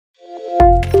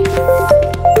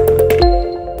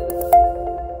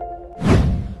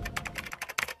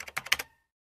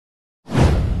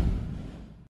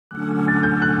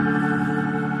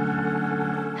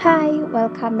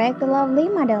welcome back to Lovely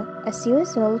Model. As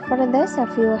usual, for those of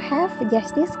you who have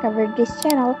just discovered this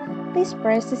channel, please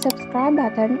press the subscribe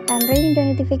button and ring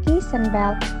the notification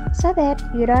bell so that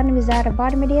you don't miss out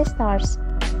about media stars.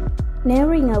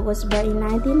 Neringa was born in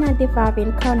 1995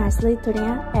 in Kaunas,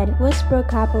 Lithuania, and was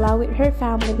broke up along with her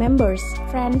family members,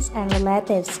 friends, and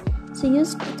relatives. She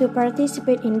used to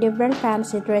participate in different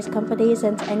fancy dress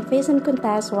competitions and fashion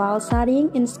contests while studying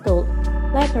in school.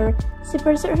 Later, she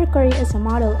pursued her career as a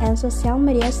model and social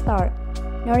media star.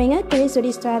 Neringa Kriziute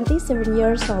is 27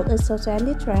 years old as of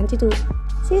 2022.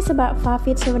 She is about 5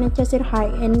 feet 7 inches in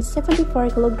height and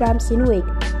 74 kilograms in weight.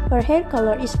 Her hair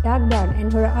color is dark brown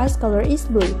and her eyes color is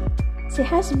blue. She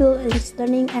has built a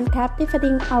stunning and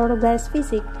captivating hourglass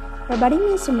physique. Her body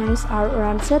measurements are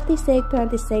around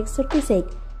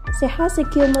 36-26-36. She has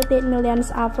accumulated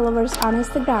millions of followers on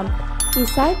Instagram.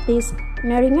 Besides this,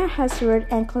 Neringa has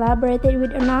worked and collaborated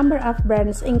with a number of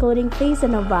brands including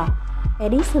Fashion Nova.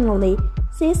 Additionally,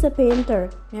 she is a painter.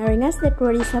 Neringa's net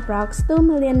worth is approximately $2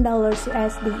 million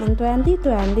USD in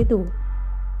 2022.